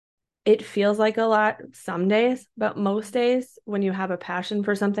it feels like a lot some days, but most days when you have a passion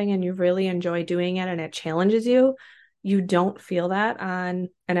for something and you really enjoy doing it and it challenges you, you don't feel that on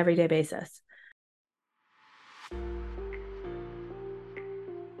an everyday basis.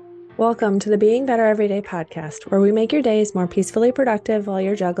 Welcome to the Being Better Everyday podcast, where we make your days more peacefully productive while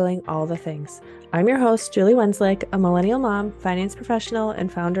you're juggling all the things. I'm your host, Julie Wenslick, a millennial mom, finance professional, and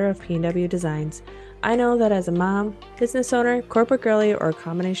founder of P&W Designs. I know that as a mom, business owner, corporate girly, or a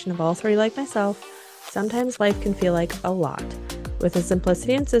combination of all three like myself, sometimes life can feel like a lot. With the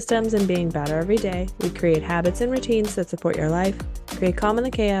simplicity in systems and being better every day, we create habits and routines that support your life, create calm in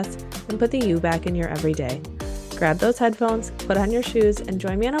the chaos, and put the you back in your everyday. Grab those headphones, put on your shoes, and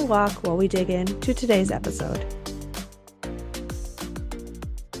join me on a walk while we dig into today's episode.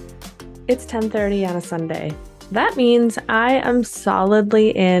 It's 10:30 on a Sunday. That means I am solidly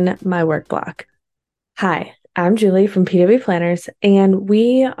in my work block. Hi, I'm Julie from PW Planners, and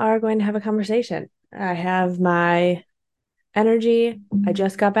we are going to have a conversation. I have my energy. I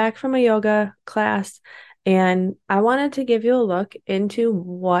just got back from a yoga class, and I wanted to give you a look into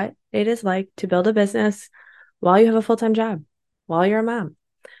what it is like to build a business while you have a full-time job, while you're a mom.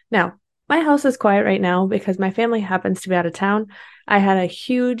 Now, my house is quiet right now because my family happens to be out of town. I had a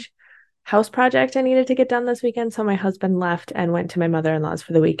huge house project I needed to get done this weekend, so my husband left and went to my mother-in-law's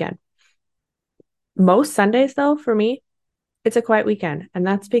for the weekend. Most Sundays, though, for me, it's a quiet weekend, and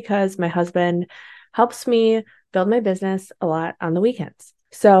that's because my husband helps me build my business a lot on the weekends.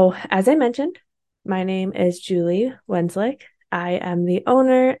 So, as I mentioned, my name is Julie Wenslick. I am the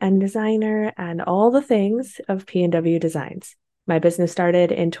owner and designer and all the things of P&W Designs. My business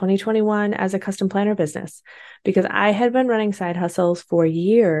started in 2021 as a custom planner business because I had been running side hustles for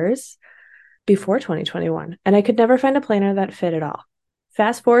years before 2021, and I could never find a planner that fit at all.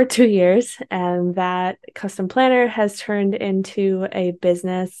 Fast forward 2 years, and that custom planner has turned into a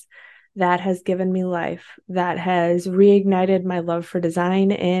business that has given me life, that has reignited my love for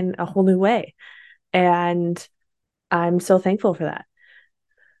design in a whole new way. And I'm so thankful for that.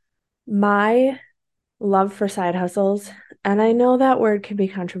 My love for side hustles, and I know that word can be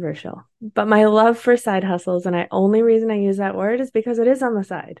controversial, but my love for side hustles, and the only reason I use that word is because it is on the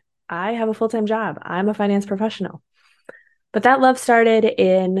side. I have a full-time job. I'm a finance professional. But that love started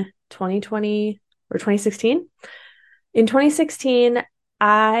in 2020 or 2016. In 2016,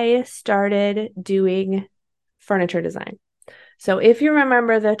 I started doing furniture design. So if you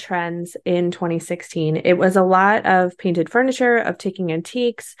remember the trends in 2016, it was a lot of painted furniture, of taking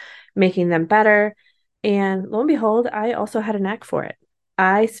antiques, making them better. And lo and behold, I also had a knack for it.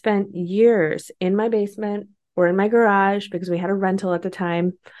 I spent years in my basement or in my garage because we had a rental at the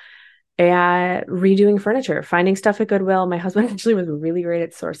time and redoing furniture, finding stuff at Goodwill. My husband actually was really great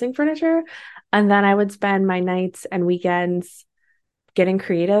at sourcing furniture. And then I would spend my nights and weekends getting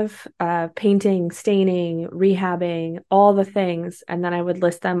creative, painting, staining, rehabbing, all the things. And then I would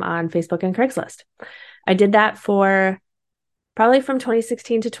list them on Facebook and Craigslist. I did that for probably from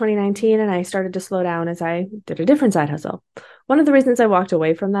 2016 to 2019, and I started to slow down as I did a different side hustle. One of the reasons I walked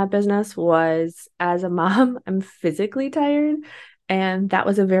away from that business was as a mom, I'm physically tired, and that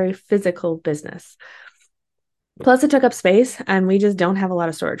was a very physical business. Plus, it took up space, and we just don't have a lot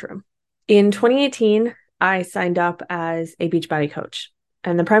of storage room. In 2018, I signed up as a Beachbody coach.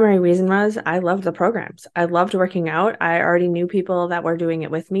 And the primary reason was I loved the programs. I loved working out. I already knew people that were doing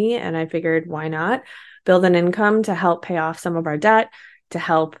it with me, and I figured, why not build an income to help pay off some of our debt, to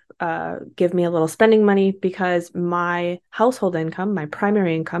help give me a little spending money, because my household income, my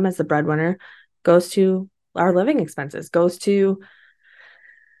primary income as the breadwinner, goes to our living expenses, goes to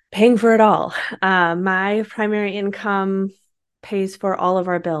paying for it all. My primary income pays for all of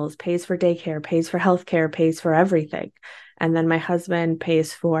our bills, pays for daycare, pays for healthcare, pays for everything. And then my husband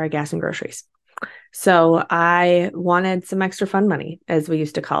pays for gas and groceries. So I wanted some extra fun money, as we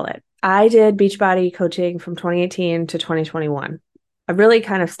used to call it. I did Beachbody coaching from 2018 to 2021. I really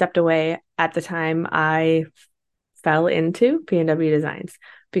kind of stepped away at the time I fell into P&W Designs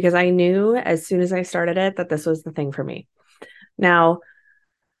because I knew as soon as I started it that this was the thing for me. Now,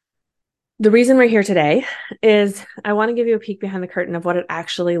 the reason we're here today is I want to give you a peek behind the curtain of what it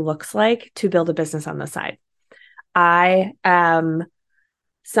actually looks like to build a business on the side. I am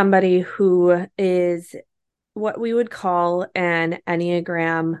somebody who is what we would call an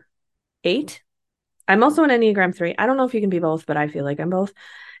Enneagram 8. I'm also an Enneagram 3. I don't know if you can be both, but I feel like I'm both.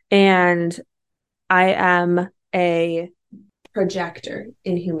 And I am a projector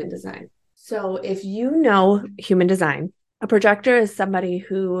in human design. So if you know human design, a projector is somebody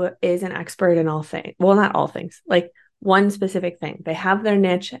who is an expert in all things. Well, not all things, like one specific thing. They have their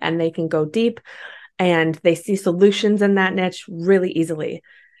niche and they can go deep and they see solutions in that niche really easily.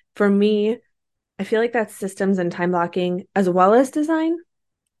 For me, I feel like that's systems and time blocking as well as design.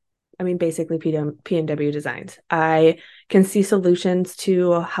 I mean, basically PNW designs. I can see solutions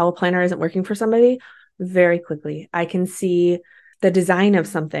to how a planner isn't working for somebody very quickly. I can see the design of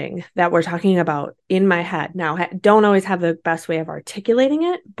something that we're talking about in my head. Now, I don't always have the best way of articulating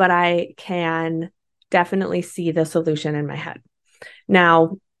it, but I can definitely see the solution in my head.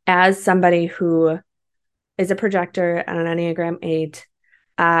 Now, as somebody who is a projector and an Enneagram 8,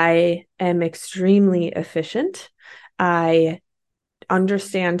 I am extremely efficient. I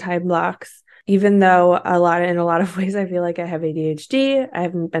understand time blocks, even though in a lot of ways I feel like I have ADHD. I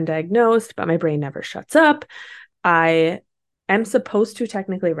haven't been diagnosed, but my brain never shuts up. I am supposed to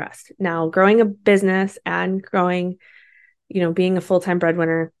technically rest. Now, growing a business and being a full-time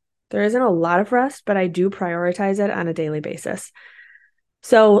breadwinner, there isn't a lot of rest, but I do prioritize it on a daily basis.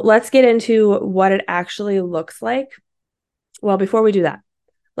 So let's get into what it actually looks like. Well, before we do that,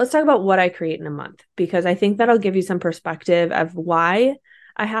 let's talk about what I create in a month, because I think that'll give you some perspective of why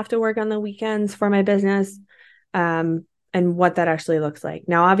I have to work on the weekends for my business, and what that actually looks like.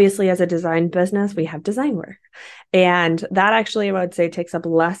 Now, obviously, as a design business, we have design work. And that actually, I would say, takes up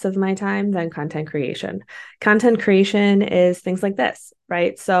less of my time than content creation. Content creation is things like this,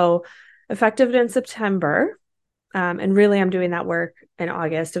 right? So effective in September, and really I'm doing that work in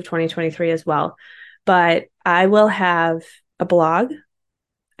August of 2023 as well. But I will have a blog,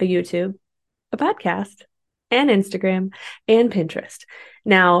 a YouTube, a podcast, and Instagram, and Pinterest.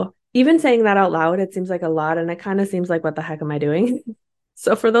 Now, even saying that out loud, it seems like a lot, and it kind of seems like, what the heck am I doing?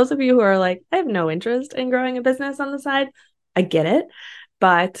 So for those of you who are like, I have no interest in growing a business on the side, I get it.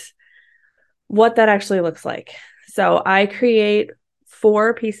 But what that actually looks like. So I create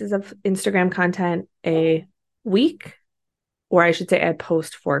 4 pieces of Instagram content a week, or I should say I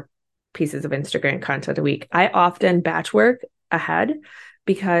post 4 pieces of Instagram content a week. I often batch work ahead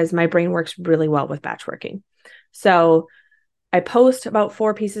because my brain works really well with batch working. So I post about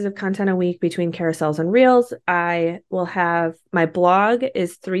 4 pieces of content a week between carousels and reels. I will have my blog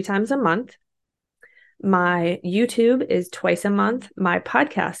is 3 times a month. My YouTube is twice a month. My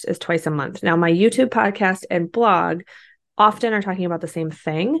podcast is twice a month. Now, my YouTube, podcast, and blog often are talking about the same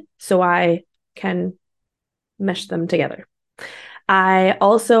thing, so I can mesh them together. I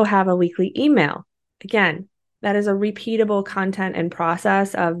also have a weekly email. Again, that is a repeatable content and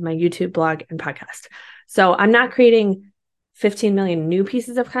process of my YouTube, blog, and podcast. So I'm not creating 15 million new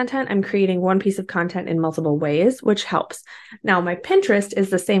pieces of content. I'm creating one piece of content in multiple ways, which helps. Now, my Pinterest is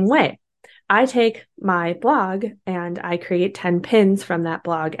the same way. I take my blog and I create 10 pins from that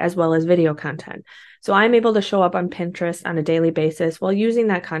blog as well as video content. So I'm able to show up on Pinterest on a daily basis while using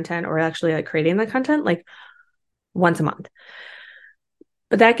that content, or actually like creating the content like once a month.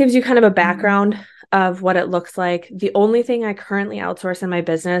 But that gives you kind of a background of what it looks like. The only thing I currently outsource in my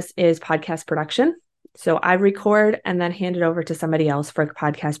business is podcast production. So I record and then hand it over to somebody else for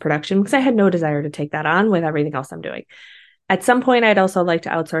podcast production because I had no desire to take that on with everything else I'm doing. At some point, I'd also like to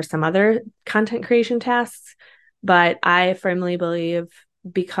outsource some other content creation tasks, but I firmly believe,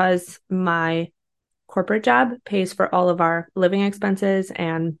 because my corporate job pays for all of our living expenses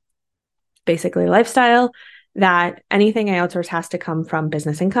and basically lifestyle, that anything I outsource has to come from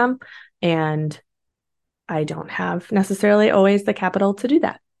business income. And I don't have necessarily always the capital to do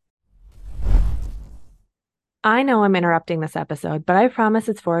that. I know I'm interrupting this episode, but I promise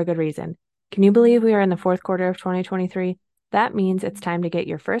it's for a good reason. Can you believe we are in the 4th quarter of 2023? That means it's time to get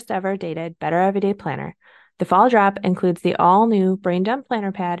your first ever dated Better Everyday Planner. The fall drop includes the all-new Brain Dump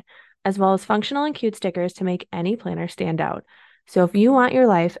Planner Pad, as well as functional and cute stickers to make any planner stand out. So if you want your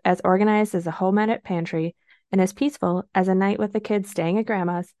life as organized as a home edit pantry and as peaceful as a night with the kids staying at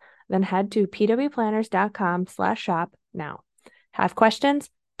grandma's, then head to pwplanners.com/shop now. Have questions?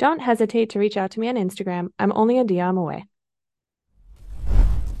 Don't hesitate to reach out to me on Instagram. I'm only a DM away.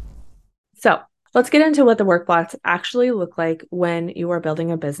 So let's get into what the work blocks actually look like when you are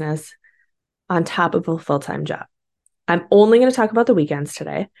building a business on top of a full-time job. I'm only going to talk about the weekends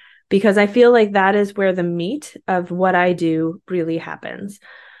today because I feel like that is where the meat of what I do really happens.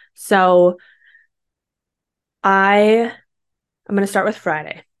 So I'm going to start with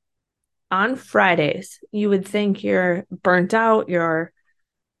Friday. On Fridays, you would think you're burnt out, you're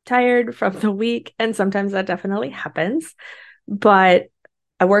tired from the week, and sometimes that definitely happens. But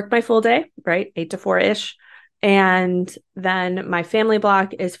I work my full day, right? 8 to 4-ish. And then my family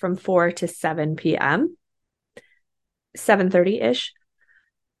block is from 4 to 7 p.m., 7:30-ish.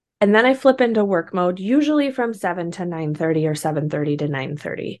 And then I flip into work mode, usually from 7 to 9:30 or 7:30 to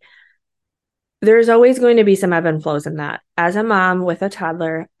 9:30. There's always going to be some ebb and flows in that. As a mom with a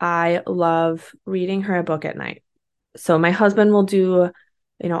toddler, I love reading her a book at night. So my husband will do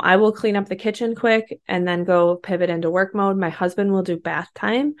I will clean up the kitchen quick and then go pivot into work mode. My husband will do bath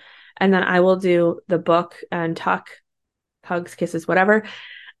time, and then I will do the book and talk, hugs, kisses, whatever,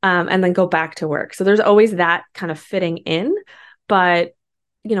 and then go back to work. So there's always that kind of fitting in, but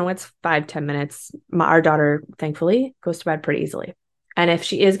it's 5-10 minutes. Our daughter, thankfully, goes to bed pretty easily. And if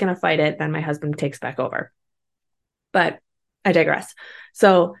she is going to fight it, then my husband takes back over. But I digress.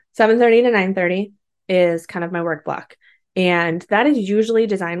 So 7:30 to 9:30 is kind of my work block. And that is usually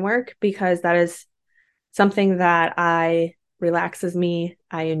design work because that is something that relaxes me.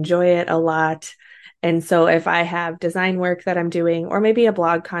 I enjoy it a lot. And so if I have design work that I'm doing, or maybe a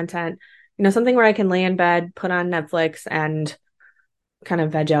blog content, something where I can lay in bed, put on Netflix, and kind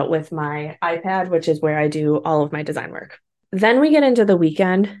of veg out with my iPad, which is where I do all of my design work. Then we get into the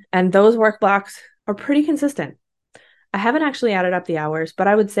weekend, and those work blocks are pretty consistent. I haven't actually added up the hours, but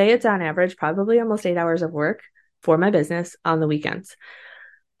I would say it's on average probably almost 8 hours of work for my business on the weekends.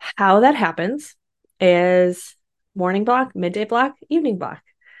 How that happens is morning block, midday block, evening block.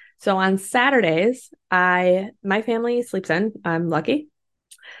 So on Saturdays, my family sleeps in. I'm lucky.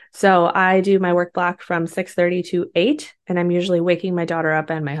 So I do my work block from 6:30 to 8, and I'm usually waking my daughter up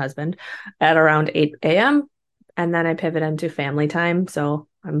and my husband at around 8 a.m. And then I pivot into family time. So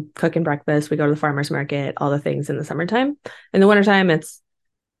I'm cooking breakfast. We go to the farmer's market, all the things in the summertime. In the wintertime,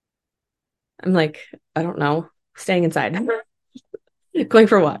 I'm like, I don't know, staying inside, going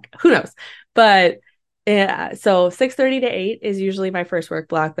for a walk. Who knows? But yeah, so 6:30 to 8 is usually my first work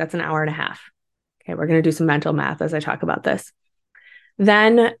block. That's an hour and a half. Okay, we're going to do some mental math as I talk about this.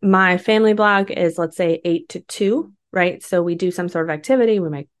 Then my family block is, let's say, 8 to 2, right? So we do some sort of activity. We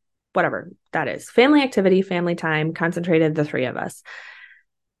make whatever that is. Family activity, family time, concentrated, the three of us.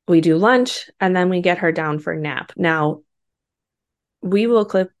 We do lunch, and then we get her down for nap. Now, we will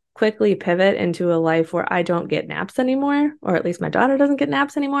quickly pivot into a life where I don't get naps anymore, or at least my daughter doesn't get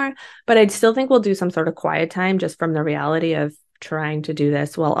naps anymore. But I still think we'll do some sort of quiet time just from the reality of trying to do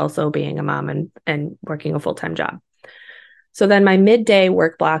this while also being a mom and working a full-time job. So then my midday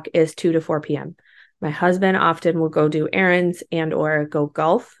work block is 2 to 4 p.m. My husband often will go do errands and or go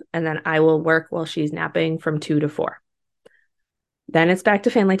golf, and then I will work while she's napping from 2 to 4. Then it's back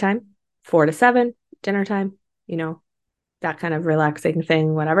to family time, 4 to 7, dinner time, that kind of relaxing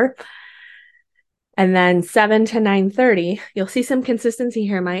thing, whatever. And then 7 to 9:30, you'll see some consistency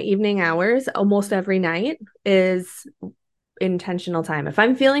here. My evening hours almost every night is intentional time. If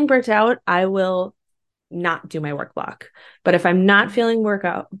I'm feeling burnt out, I will not do my work block. But if I'm not feeling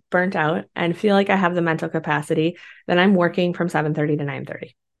burnt out and feel like I have the mental capacity, then I'm working from 7:30 to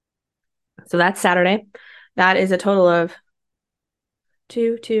 9:30. So that's Saturday. That is a total of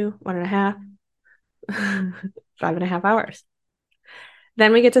 1.5, 5.5 hours.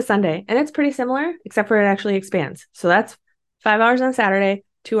 Then we get to Sunday, and it's pretty similar, except for it actually expands. So that's 5 hours on Saturday,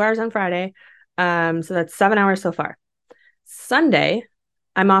 2 hours on Friday. So that's 7 hours so far. Sunday,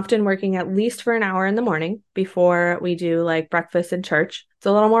 I'm often working at least for an hour in the morning before we do like breakfast and church. It's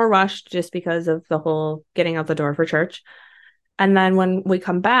a little more rushed just because of the whole getting out the door for church. And then when we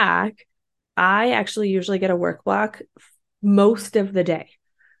come back, I actually usually get a work block most of the day.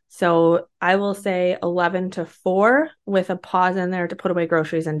 So I will say 11 to 4 with a pause in there to put away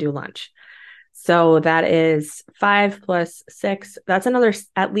groceries and do lunch. So that is 5 plus 6. That's another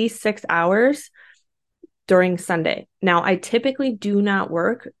at least 6 hours during Sunday. Now, I typically do not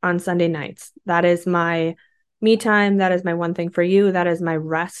work on Sunday nights. That is my me time. That is my one thing for you. That is my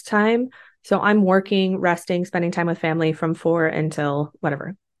rest time. So I'm working, resting, spending time with family from 4 until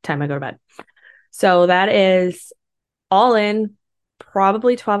whatever time I go to bed. So that is all in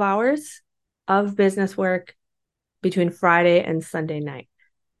probably 12 hours of business work between Friday and Sunday night.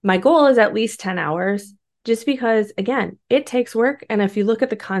 My goal is at least 10 hours just because, again, it takes work. And if you look at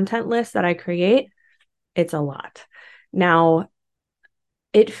the content list that I create, it's a lot. Now,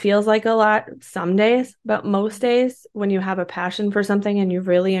 it feels like a lot some days, but most days when you have a passion for something and you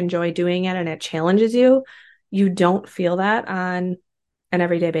really enjoy doing it and it challenges you, you don't feel that on an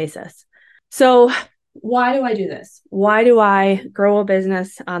everyday basis. So why do I do this? Why do I grow a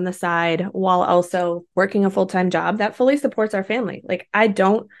business on the side while also working a full-time job that fully supports our family? Like, I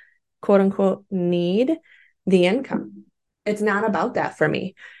don't, quote unquote, need the income. It's not about that for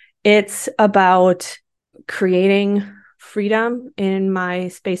me. It's about creating freedom in my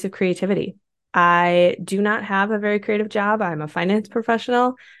space of creativity. I do not have a very creative job. I'm a finance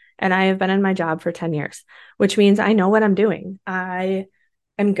professional and I have been in my job for 10 years, which means I know what I'm doing. I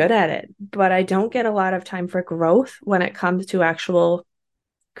am good at it, but I don't get a lot of time for growth when it comes to actual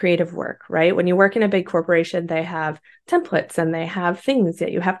creative work, right? When you work in a big corporation, they have templates and they have things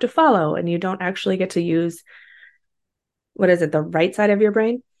that you have to follow, and you don't actually get to use the right side of your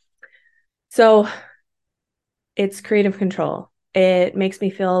brain. So it's creative control. It makes me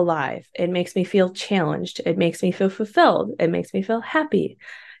feel alive. It makes me feel challenged. It makes me feel fulfilled. It makes me feel happy.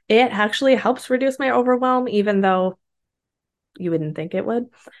 It actually helps reduce my overwhelm, even though you wouldn't think it would.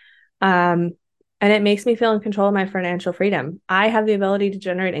 And it makes me feel in control of my financial freedom. I have the ability to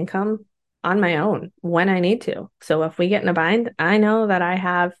generate income on my own when I need to. So if we get in a bind, I know that I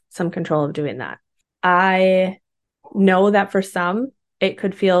have some control of doing that. I know that for some, it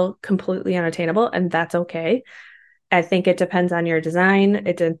could feel completely unattainable, and that's okay. I think it depends on your design.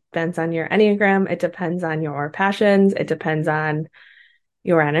 It depends on your Enneagram. It depends on your passions. It depends on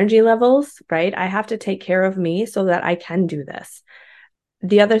your energy levels, right? I have to take care of me so that I can do this.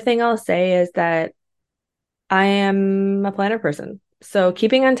 The other thing I'll say is that I am a planner person. So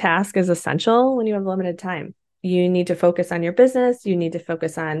keeping on task is essential when you have limited time. You need to focus on your business. You need to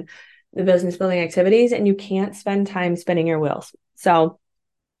focus on the business building activities, and you can't spend time spinning your wheels. So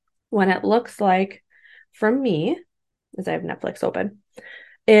when it looks like, for me, as I have Netflix open,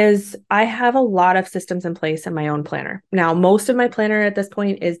 is I have a lot of systems in place in my own planner. Now, most of my planner at this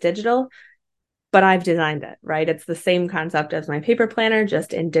point is digital, but I've designed it, right? It's the same concept as my paper planner,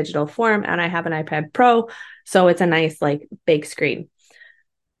 just in digital form. And I have an iPad Pro, so it's a nice, like, big screen.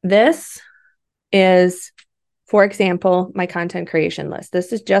 This is, for example, my content creation list.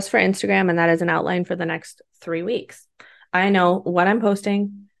 This is just for Instagram, and that is an outline for the next 3 weeks. I know what I'm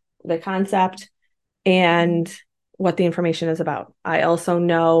posting, the concept, and what the information is about. I also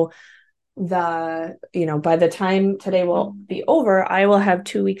know by the time today will be over, I will have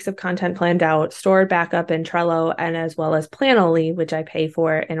 2 weeks of content planned out, stored back up in Trello, and as well as Planoly, which I pay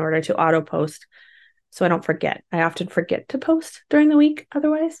for in order to auto post. So I don't forget. I often forget to post during the week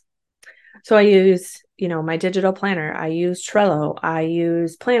otherwise. So I use, my digital planner. I use Trello. I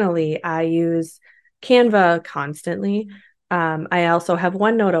use Planoly. I use Canva constantly. I also have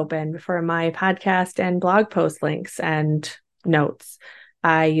OneNote open for my podcast and blog post links and notes.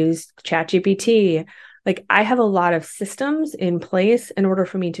 I use ChatGPT. Like, I have a lot of systems in place in order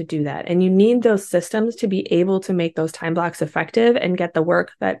for me to do that. And you need those systems to be able to make those time blocks effective and get the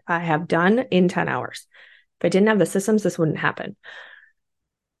work that I have done in 10 hours. If I didn't have the systems, this wouldn't happen.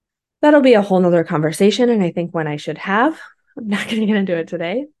 That'll be a whole nother conversation. And I think when I should have, I'm not going to get into it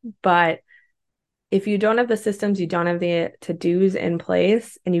today, but if you don't have the systems, you don't have the to-dos in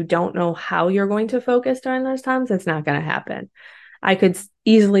place, and you don't know how you're going to focus during those times, it's not going to happen. I could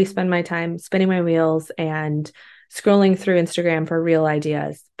easily spend my time spinning my wheels and scrolling through Instagram for real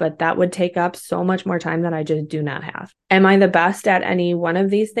ideas, but that would take up so much more time that I just do not have. Am I the best at any one of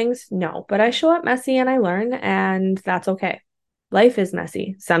these things? No, but I show up messy and I learn, and that's okay. Life is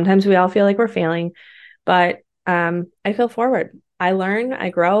messy. Sometimes we all feel like we're failing, but I feel forward. I learn,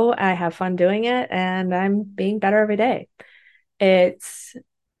 I grow, I have fun doing it, and I'm being better every day. It's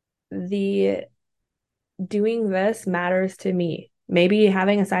the doing this matters to me. Maybe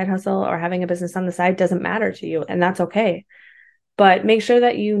having a side hustle or having a business on the side doesn't matter to you, and that's okay. But make sure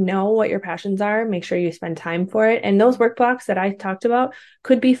that you know what your passions are. Make sure you spend time for it. And those work blocks that I talked about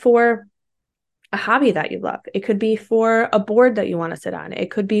could be for a hobby that you love. It could be for a board that you want to sit on. It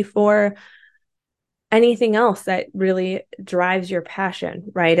could be for anything else that really drives your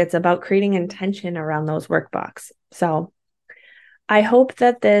passion, right? It's about creating intention around those work blocks. So I hope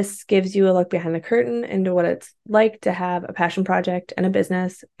that this gives you a look behind the curtain into what it's like to have a passion project and a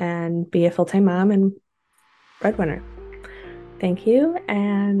business and be a full-time mom and breadwinner. Thank you.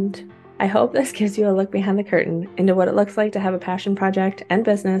 And I hope this gives you a look behind the curtain into what it looks like to have a passion project and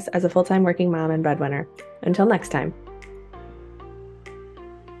business as a full-time working mom and breadwinner. Until next time.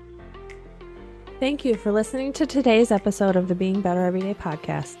 Thank you for listening to today's episode of the Being Better Everyday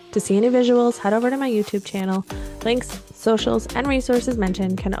podcast. To see any visuals, head over to my YouTube channel. Links, socials, and resources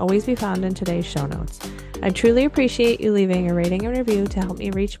mentioned can always be found in today's show notes. I truly appreciate you leaving a rating and review to help me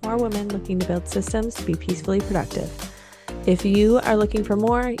reach more women looking to build systems to be peacefully productive. If you are looking for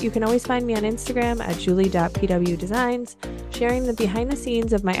more, you can always find me on Instagram at julie.pwdesigns, sharing the behind the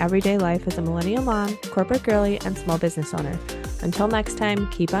scenes of my everyday life as a millennial mom, corporate girly, and small business owner. Until next time,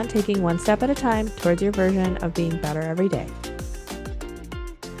 keep on taking one step at a time towards your version of being better every day.